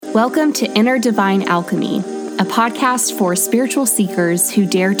Welcome to Inner Divine Alchemy, a podcast for spiritual seekers who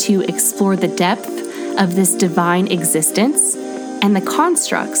dare to explore the depth of this divine existence and the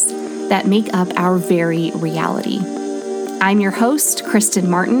constructs that make up our very reality. I'm your host, Kristen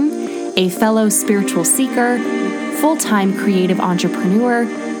Martin, a fellow spiritual seeker, full-time creative entrepreneur,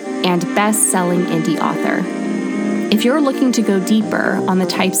 and best-selling indie author. If you're looking to go deeper on the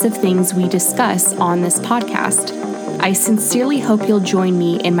types of things we discuss on this podcast, I sincerely hope you'll join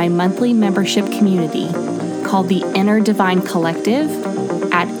me in my monthly membership community called the Inner Divine Collective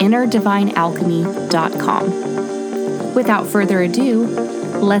at innerdivinealchemy.com. Without further ado,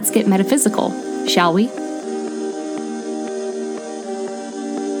 let's get metaphysical, shall we?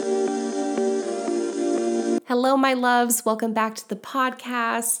 Hello, my loves. Welcome back to the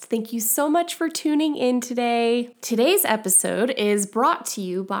podcast. Thank you so much for tuning in today. Today's episode is brought to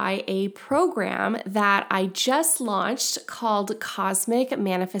you by a program that I just launched called Cosmic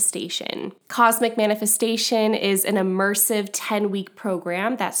Manifestation. Cosmic Manifestation is an immersive 10-week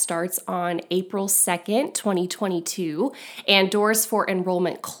program that starts on April 2nd, 2022, and doors for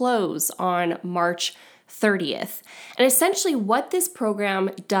enrollment close on March 30th. And essentially what this program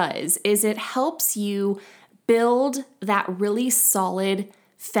does is it helps you build that really solid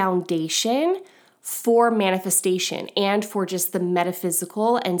foundation for manifestation and for just the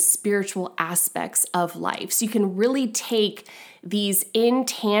metaphysical and spiritual aspects of life. So you can really take these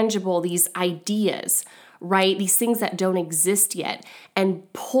intangible, these ideas, right? These things that don't exist yet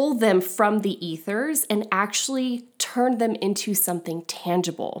and pull them from the ethers and actually turn them into something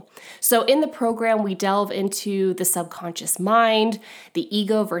tangible. So in the program, we delve into the subconscious mind, the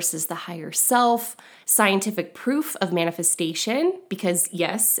ego versus the higher self, scientific proof of manifestation, because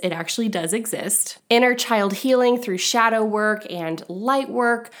yes, it actually does exist, inner child healing through shadow work and light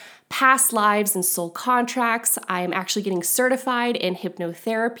work, past lives and soul contracts. I am actually getting certified in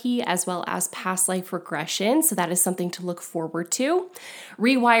hypnotherapy as well as past life regression, so that is something to look forward to.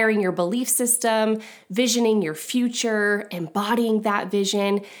 Rewiring your belief system, visioning your future, embodying that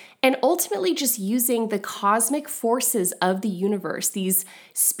vision, and ultimately just using the cosmic forces of the universe, these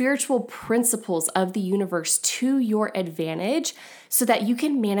spiritual principles of the universe to your advantage so that you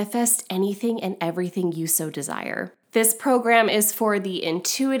can manifest anything and everything you so desire. This program is for the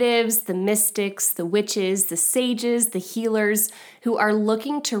intuitives, the mystics, the witches, the sages, the healers who are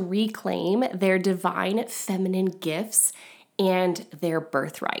looking to reclaim their divine feminine gifts and their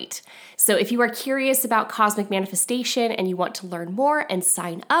birthright. So if you are curious about cosmic manifestation and you want to learn more and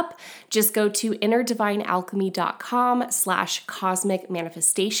sign up, just go to innerdivinealchemy.com/cosmic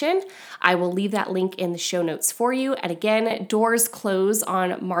manifestation. I will leave that link in the show notes for you. And again, doors close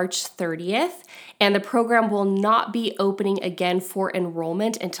on March 30th, and the program will not be opening again for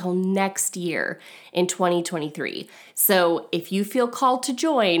enrollment until next year in 2023. So if you feel called to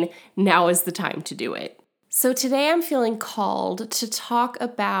join, now is the time to do it. So today I'm feeling called to talk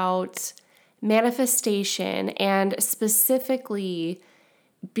about manifestation and specifically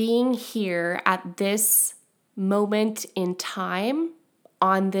being here at this moment in time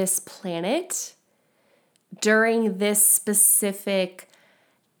on this planet during this specific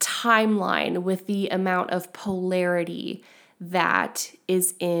timeline with the amount of polarity that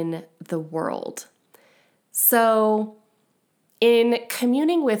is in the world. So in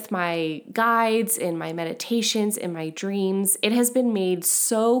communing with my guides, in my meditations, in my dreams, it has been made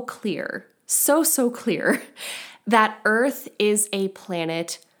so clear, so clear, that Earth is a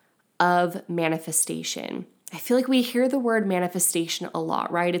planet of manifestation. I feel like we hear the word manifestation a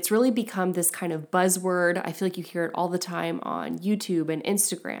lot, right? It's really become this kind of buzzword. I feel like you hear it all the time on YouTube and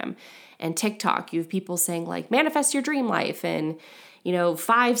Instagram and TikTok. You have people saying like, manifest your dream life and,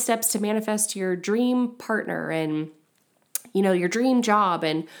 5 steps to manifest your dream partner and your dream job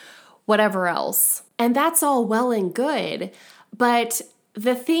and whatever else. And that's all well and good. But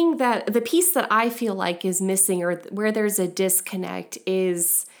the piece that I feel like is missing or where there's a disconnect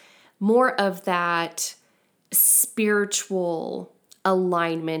is more of that spiritual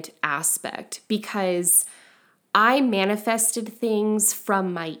alignment aspect, because I manifested things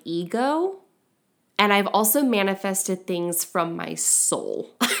from my ego and I've also manifested things from my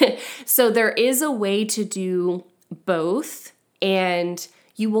soul. So there is a way to do both, and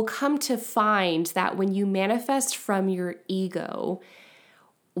you will come to find that when you manifest from your ego,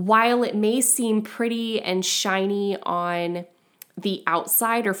 while it may seem pretty and shiny on the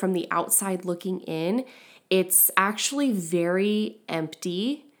outside or from the outside looking in, it's actually very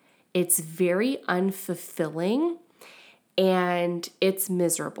empty, it's very unfulfilling, and it's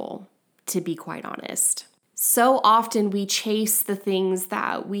miserable, to be quite honest. So often we chase the things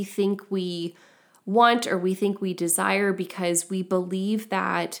that we think we want or we think we desire because we believe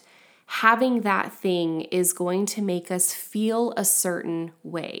that having that thing is going to make us feel a certain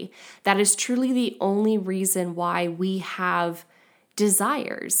way. That is truly the only reason why we have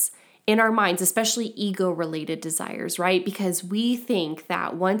desires in our minds, especially ego-related desires, right? Because we think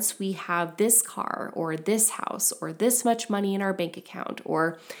that once we have this car or this house or this much money in our bank account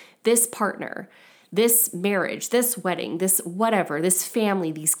or this partner, this marriage, this wedding, this whatever, this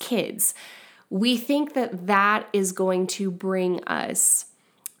family, these kids, we think that that is going to bring us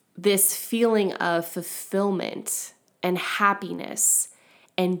this feeling of fulfillment and happiness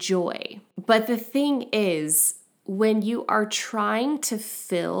and joy. But the thing is, when you are trying to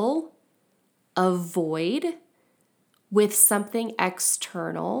fill a void with something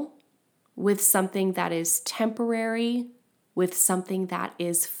external, with something that is temporary, with something that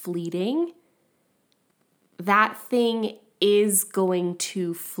is fleeting, that thing is going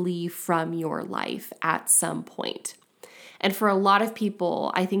to flee from your life at some point. And for a lot of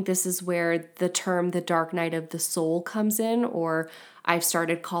people, I think this is where the term the dark night of the soul comes in, or I've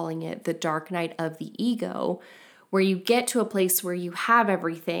started calling it the dark night of the ego, where you get to a place where you have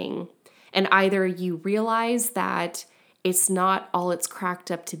everything and either you realize that it's not all it's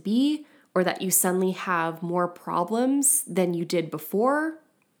cracked up to be, or that you suddenly have more problems than you did before,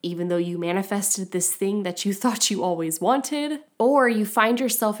 even though you manifested this thing that you thought you always wanted, or you find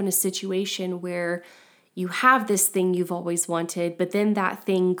yourself in a situation where you have this thing you've always wanted, but then that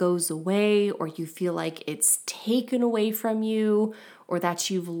thing goes away, or you feel like it's taken away from you, or that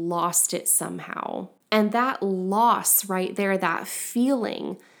you've lost it somehow. And that loss right there, that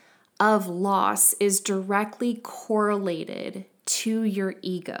feeling of loss is directly correlated to your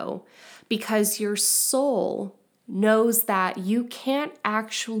ego, because your soul knows that you can't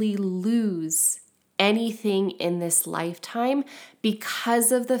actually lose anything in this lifetime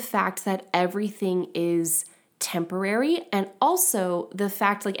because of the fact that everything is temporary, and also the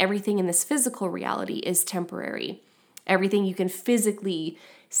fact like everything in this physical reality is temporary. Everything you can physically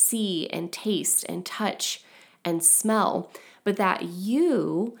see and taste and touch and smell, but that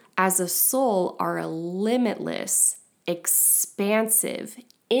you as a soul are a limitless, expansive,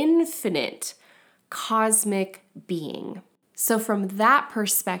 infinite, cosmic being. So from that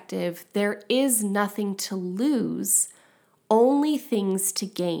perspective, there is nothing to lose, only things to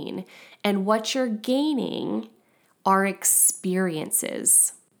gain. And what you're gaining are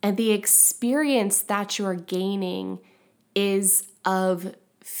experiences. And the experience that you're gaining is of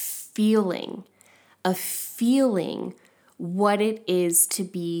feeling what it is to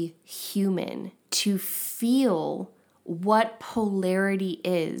be human, to feel what polarity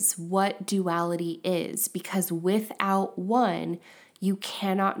is, what duality is, because without one, you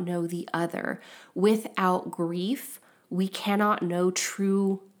cannot know the other. Without grief, we cannot know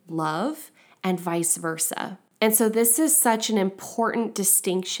true love, and vice versa. And so this is such an important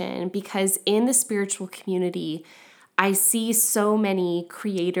distinction, because in the spiritual community, I see so many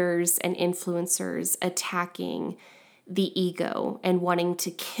creators and influencers attacking the ego and wanting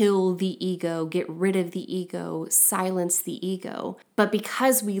to kill the ego, get rid of the ego, silence the ego. But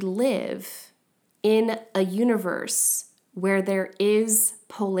because we live in a universe where there is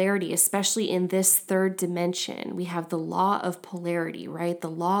polarity, especially in this third dimension, we have the law of polarity, right? The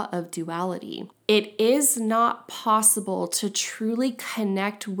law of duality. It is not possible to truly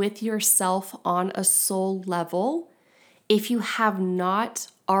connect with yourself on a soul level if you have not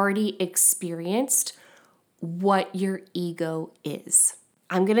already experienced what your ego is.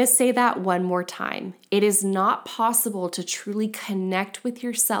 I'm going to say that one more time. It is not possible to truly connect with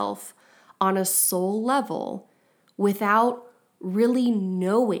yourself on a soul level without really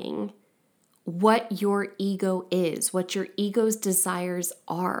knowing what your ego is, what your ego's desires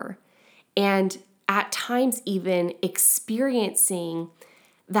are, and at times even experiencing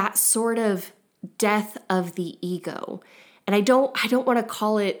that sort of death of the ego. And I don't want to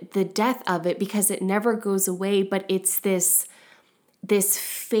call it the death of it, because it never goes away, but it's this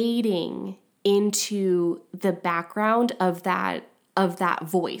fading into the background of that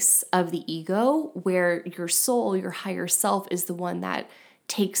voice of the ego, where your soul, your higher self, is the one that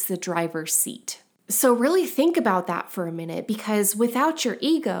takes the driver's seat. So really think about that for a minute, because without your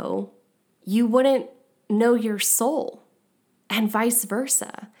ego, you wouldn't know your soul, and vice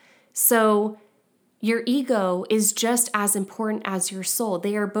versa. So your ego is just as important as your soul.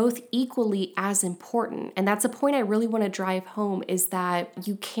 They are both equally as important. And that's a point I really want to drive home, is that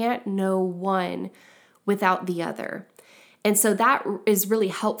you can't know one without the other. And so that is really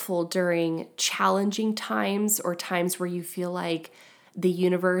helpful during challenging times, or times where you feel like the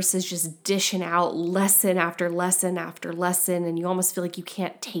universe is just dishing out lesson after lesson after lesson, and you almost feel like you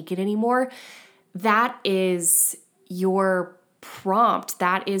can't take it anymore. that is your prompt.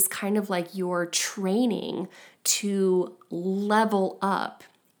 That is kind of like your training to level up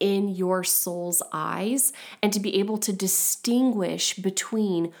in your soul's eyes and to be able to distinguish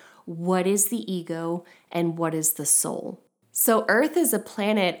between what is the ego and what is the soul. So, Earth is a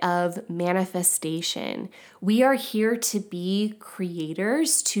planet of manifestation. We are here to be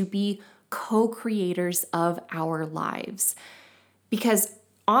creators, to be co creators of our lives. Because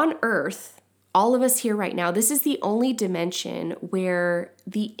on Earth, all of us here right now, this is the only dimension where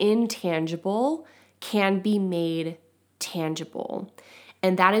the intangible can be made tangible.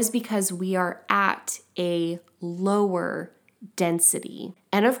 And that is because we are at a lower density.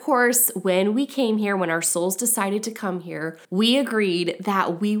 And of course, when we came here, when our souls decided to come here, we agreed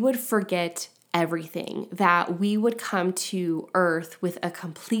that we would forget everything, that we would come to Earth with a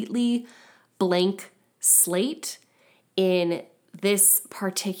completely blank slate in this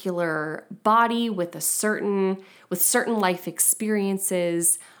particular body with certain life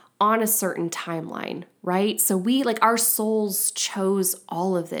experiences on a certain timeline, right? So we, like, our souls chose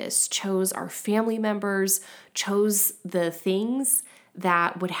all of this, chose our family members, chose the things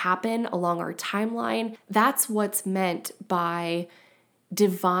that would happen along our timeline. That's what's meant by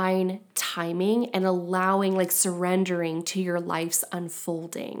divine timing and allowing, like, surrendering to your life's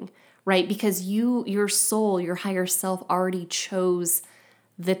unfolding, right? Because your soul, your higher self already chose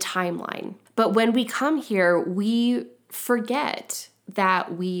the timeline. But when we come here, we forget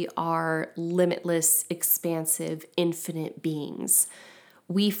that we are limitless, expansive, infinite beings.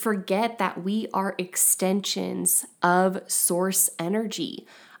 We forget that we are extensions of source energy,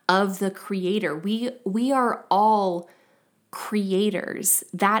 of the creator. We are all creators.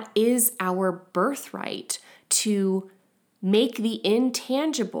 That is our birthright, to make the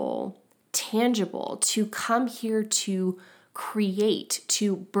intangible tangible, to come here to create,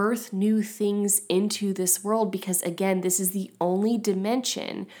 to birth new things into this world, because again, this is the only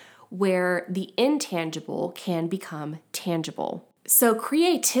dimension where the intangible can become tangible. So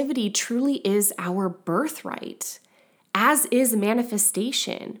creativity truly is our birthright, as is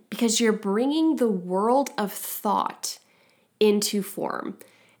manifestation, because you're bringing the world of thought into form.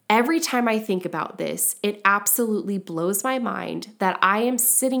 Every time I think about this, it absolutely blows my mind that I am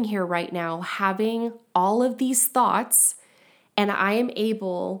sitting here right now having all of these thoughts, and I am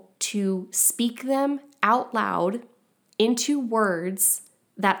able to speak them out loud into words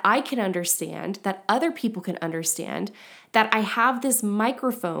that I can understand, that other people can understand, that I have this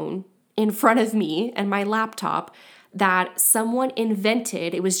microphone in front of me and my laptop that someone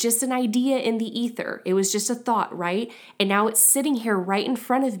invented. It was just an idea in the ether. It was just a thought, right? And now it's sitting here right in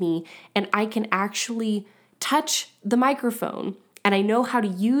front of me, and I can actually touch the microphone, and I know how to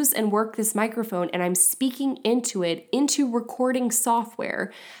use and work this microphone, and I'm speaking into it, into recording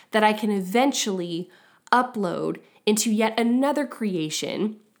software that I can eventually upload into yet another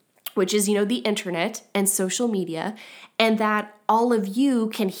creation, which is, the internet and social media, and that all of you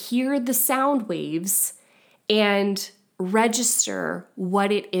can hear the sound waves and register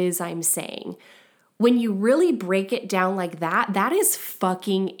what it is I'm saying. When you really break it down like that, that is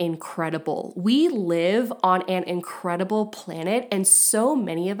fucking incredible. We live on an incredible planet, and so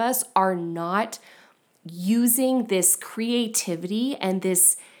many of us are not using this creativity and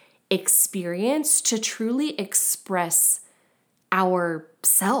this experience to truly express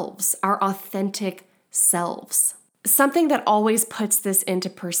ourselves, our authentic selves. Something that always puts this into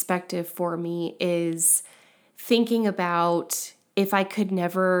perspective for me is thinking about if I could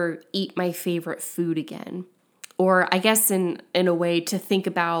never eat my favorite food again. Or I guess in a way to think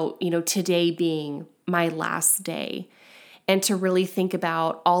about, today being my last day, and to really think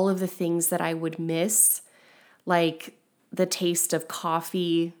about all of the things that I would miss, like the taste of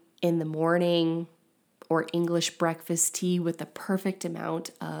coffee in the morning, or English breakfast tea with the perfect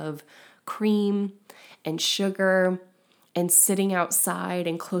amount of cream and sugar, and sitting outside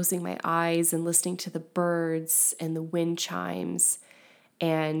and closing my eyes and listening to the birds and the wind chimes,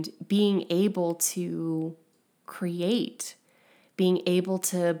 and being able to create, being able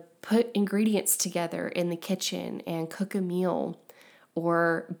to put ingredients together in the kitchen and cook a meal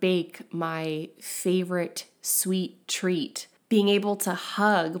or bake my favorite sweet treat, being able to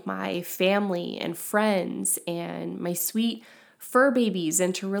hug my family and friends and my sweet fur babies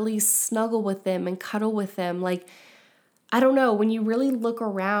and to really snuggle with them and cuddle with them. Like, I don't know, when you really look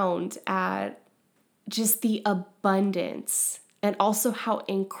around at just the abundance and also how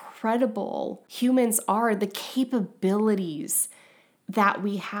incredible humans are, the capabilities that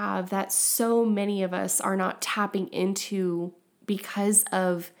we have that so many of us are not tapping into because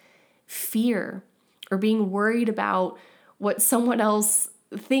of fear or being worried about what someone else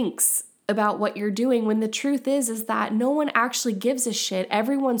thinks about what you're doing, when the truth is that no one actually gives a shit.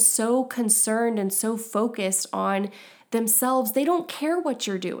 Everyone's so concerned and so focused on themselves, they don't care what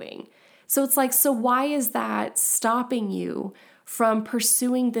you're doing. So it's like, so why is that stopping you from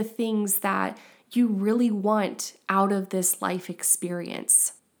pursuing the things that you really want out of this life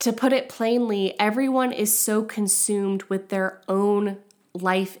experience? To put it plainly, everyone is so consumed with their own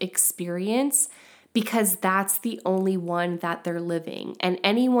life experience because that's the only one that they're living. And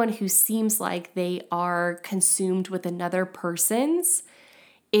anyone who seems like they are consumed with another person's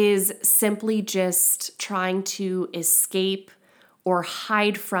is simply just trying to escape or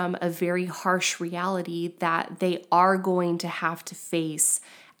hide from a very harsh reality that they are going to have to face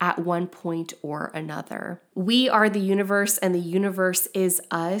at one point or another. We are the universe, and the universe is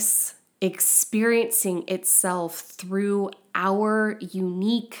us experiencing itself through our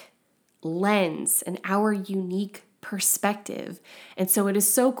unique lens and our unique perspective. And so it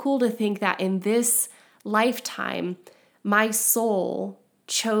is so cool to think that in this lifetime, my soul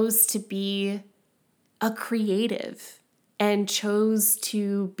chose to be a creative and chose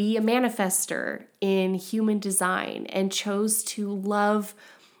to be a manifester in human design and chose to love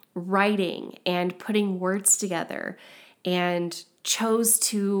writing and putting words together and chose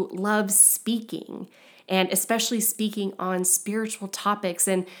to love speaking, and especially speaking on spiritual topics,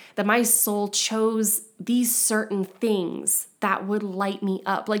 and that my soul chose these certain things that would light me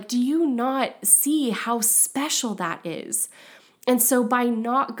up. Like, do you not see how special that is? And so by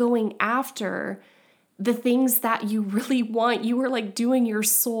not going after the things that you really want, you are like doing your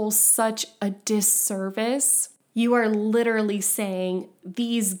soul such a disservice. You are literally saying,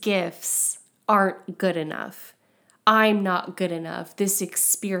 these gifts aren't good enough. I'm not good enough. This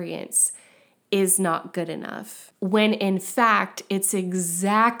experience is not good enough. When in fact, it's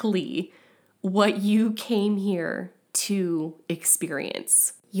exactly what you came here to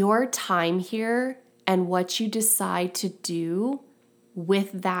experience. Your time here and what you decide to do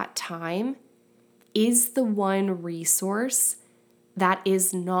with that time is the one resource that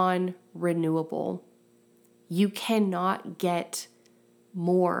is non-renewable. You cannot get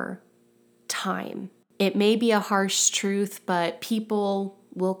more time. It may be a harsh truth, but people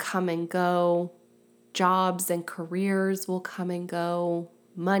will come and go. Jobs and careers will come and go.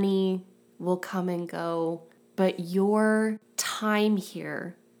 Money will come and go. But your time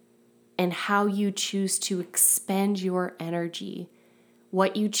here and how you choose to expend your energy,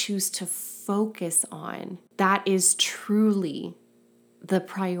 what you choose to focus on, that is truly the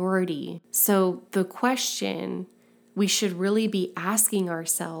priority. So the question we should really be asking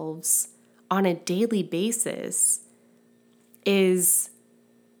ourselves on a daily basis is,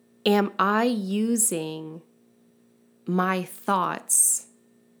 am I using my thoughts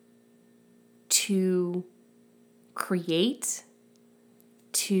to create?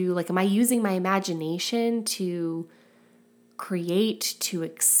 Am I using my imagination to create, to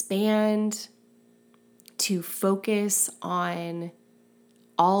expand, to focus on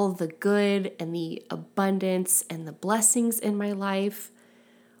all the good and the abundance and the blessings in my life?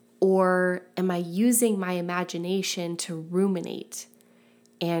 Or am I using my imagination to ruminate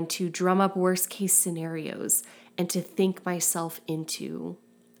and to drum up worst case scenarios and to think myself into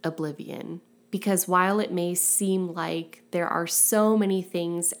oblivion? Because while it may seem like there are so many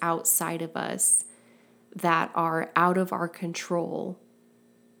things outside of us that are out of our control,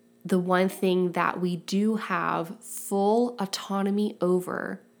 the one thing that we do have full autonomy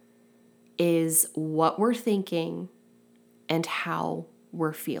over is what we're thinking and how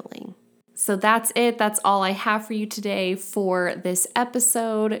we're feeling. So that's it. That's all I have for you today for this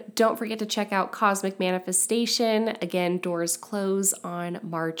episode. Don't forget to check out Cosmic Manifestation. Again, doors close on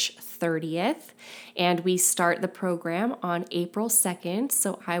March 30th, and we start the program on April 2nd.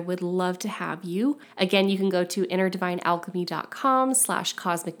 So I would love to have you. Again, you can go to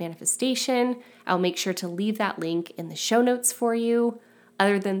innerdivinealchemy.com/cosmic manifestation. I'll make sure to leave that link in the show notes for you.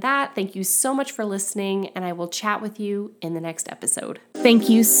 Other than that, thank you so much for listening, and I will chat with you in the next episode. Thank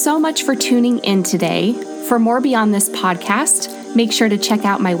you so much for tuning in today. For more beyond this podcast, make sure to check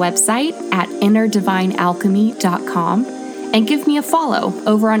out my website at innerdivinealchemy.com and give me a follow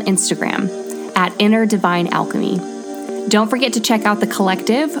over on Instagram at innerdivinealchemy. Don't forget to check out the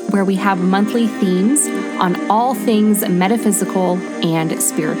collective, where we have monthly themes on all things metaphysical and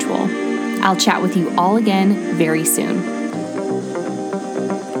spiritual. I'll chat with you all again very soon.